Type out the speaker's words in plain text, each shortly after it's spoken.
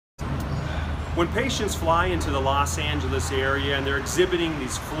When patients fly into the Los Angeles area and they're exhibiting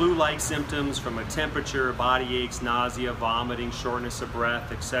these flu-like symptoms from a temperature, body aches, nausea, vomiting, shortness of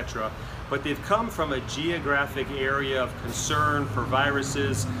breath, etc., but they've come from a geographic area of concern for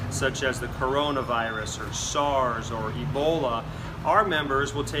viruses such as the coronavirus or SARS or Ebola, our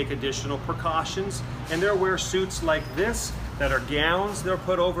members will take additional precautions and they'll wear suits like this that are gowns they'll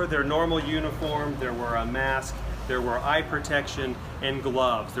put over their normal uniform. They'll wear a mask, they'll wear eye protection and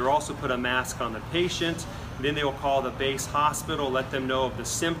gloves. They'll also put a mask on the patient. Then they will call the base hospital, let them know of the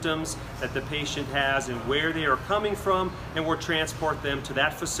symptoms that the patient has and where they are coming from, and we'll transport them to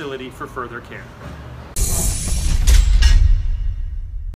that facility for further care.